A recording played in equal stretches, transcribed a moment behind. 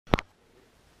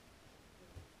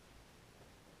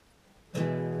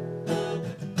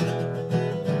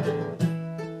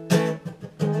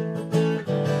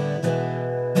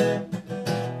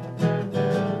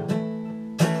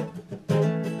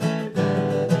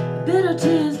Bitter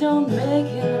tears don't make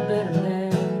him a better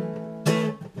man.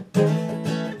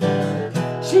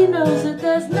 She knows that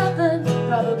there's nothing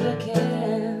probably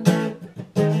can.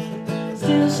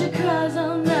 Still she cries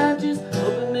all night, just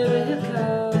hoping maybe he'll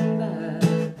come back.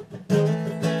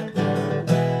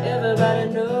 Everybody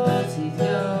knows he's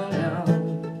gone,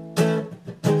 gone.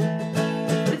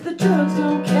 If the drugs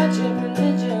don't catch him,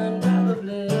 religion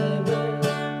probably will.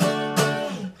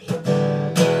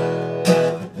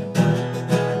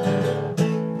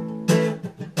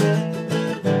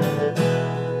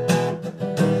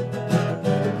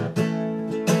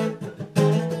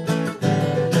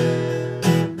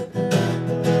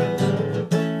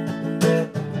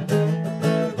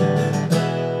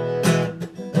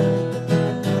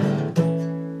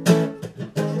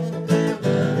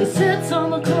 He sits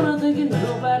on the corner thinking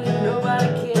nobody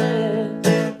cares.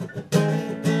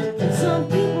 And some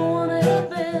people wanna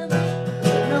help him,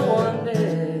 but no one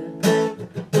did.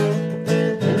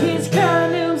 And he's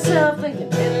crying to himself thinking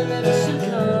maybe he should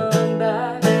come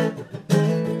back.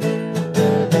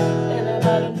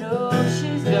 Everybody knows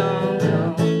she's gone,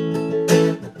 gone.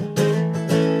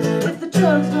 If the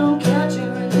drugs don't catch you,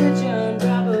 religion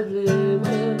probably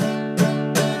will.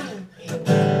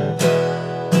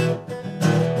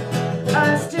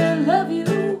 I still love you.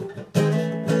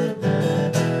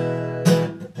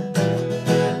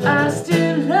 I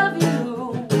still love you.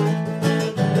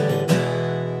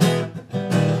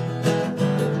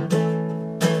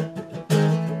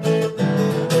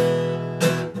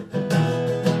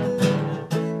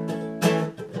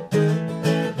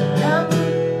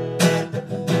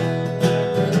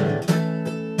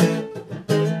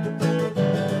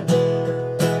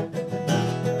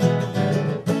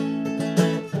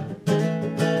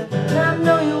 I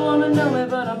know you wanna know me,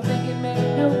 but I'm thinking maybe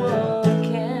no one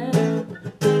can.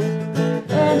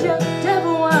 And your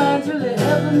devil wine's really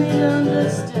helping me to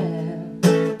understand.